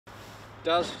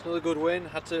Daz, another good win.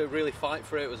 Had to really fight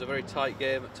for it. It was a very tight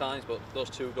game at times, but those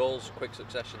 2 goals, quick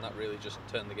succession, that really just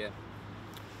turned the game.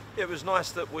 Yeah, it was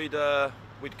nice that we'd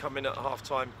come in at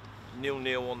half-time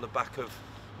 0-0 on the back of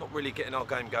not really getting our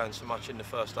game going so much in the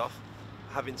first half.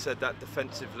 Having said that,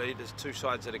 defensively, there's two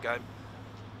sides of the game.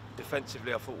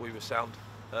 Defensively, I thought we were sound.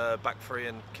 Back three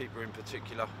and keeper in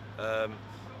particular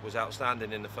was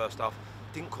outstanding in the first half.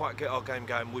 Didn't quite get our game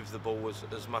going with the ball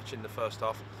as much in the first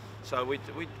half. So we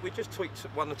just tweaked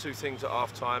one or two things at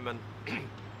half-time, and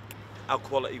our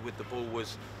quality with the ball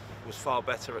was far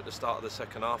better at the start of the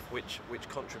second half, which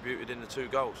contributed in the 2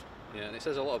 goals. Yeah, and it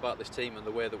says a lot about this team and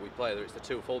the way that we play. That it's the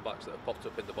 2 fullbacks that have popped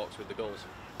up in the box with the goals.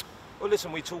 Well,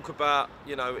 listen, we talk about,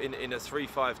 you know, in a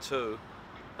 3-5-2,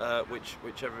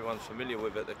 which everyone's familiar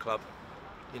with at the club.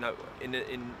 You know,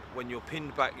 when you're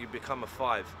pinned back, you become a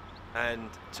 5, and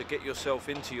to get yourself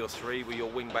into your 3 with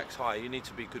your wing backs high, you need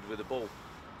to be good with the ball.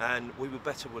 And we were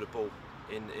better with the ball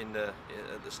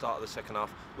at the start of the second half,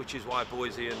 which is why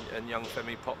Boise and young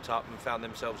Femi popped up and found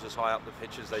themselves as high up the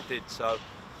pitch as they did. So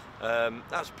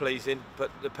that's pleasing.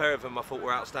 But the pair of them, I thought,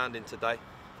 were outstanding today.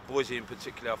 Boise in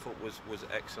particular, I thought was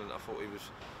excellent. I thought he was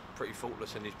pretty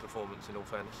faultless in his performance, in all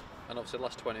fairness. And obviously the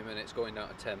last 20 minutes going down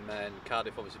to 10 men,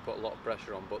 Cardiff obviously put a lot of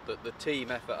pressure on, but the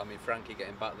team effort, I mean, Frankie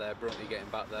getting back there, Brunty getting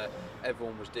back there,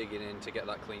 everyone was digging in to get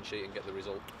that clean sheet and get the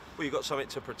result. Well, you've got something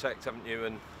to protect, haven't you?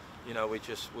 And you know,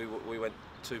 we went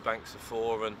 2 banks of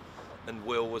 4, and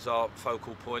Will was our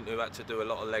focal point, who had to do a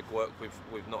lot of legwork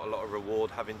with not a lot of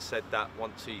reward. Having said that,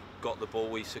 once he got the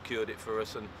ball, he secured it for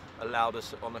us and allowed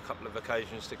us on a couple of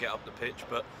occasions to get up the pitch.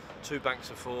 But 2 banks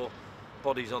of 4,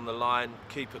 bodies on the line,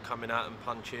 keeper coming out and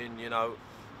punching, you know,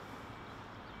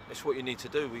 it's what you need to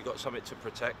do. We've got something to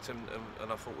protect, and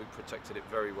I thought we protected it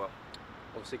very well.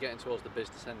 Obviously getting towards the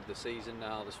business end of the season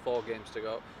now, there's 4 games to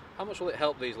go. How much will it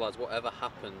help these lads, whatever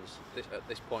happens at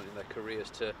this point in their careers,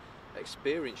 to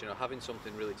experience, you know, having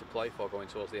something really to play for going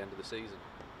towards the end of the season?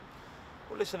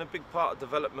 Well, listen, a big part of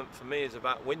development for me is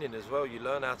about winning as well. You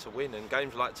learn how to win, and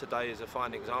games like today is a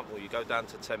fine example. You go down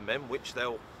to 10 men, which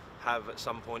they'll have at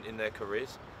some point in their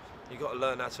careers. You've got to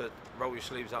learn how to roll your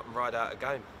sleeves up and ride out a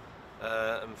game.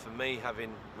 And for me,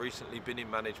 having recently been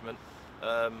in management,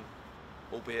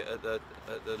 albeit at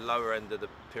the lower end of the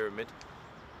pyramid,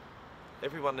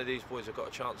 every one of these boys have got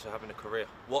a chance of having a career.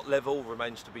 What level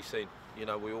remains to be seen. You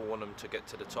know, we all want them to get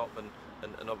to the top and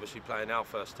obviously play in our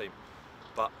first team.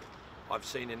 But I've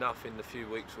seen enough in the few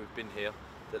weeks we've been here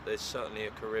that there's certainly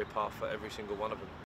a career path for every single one of them.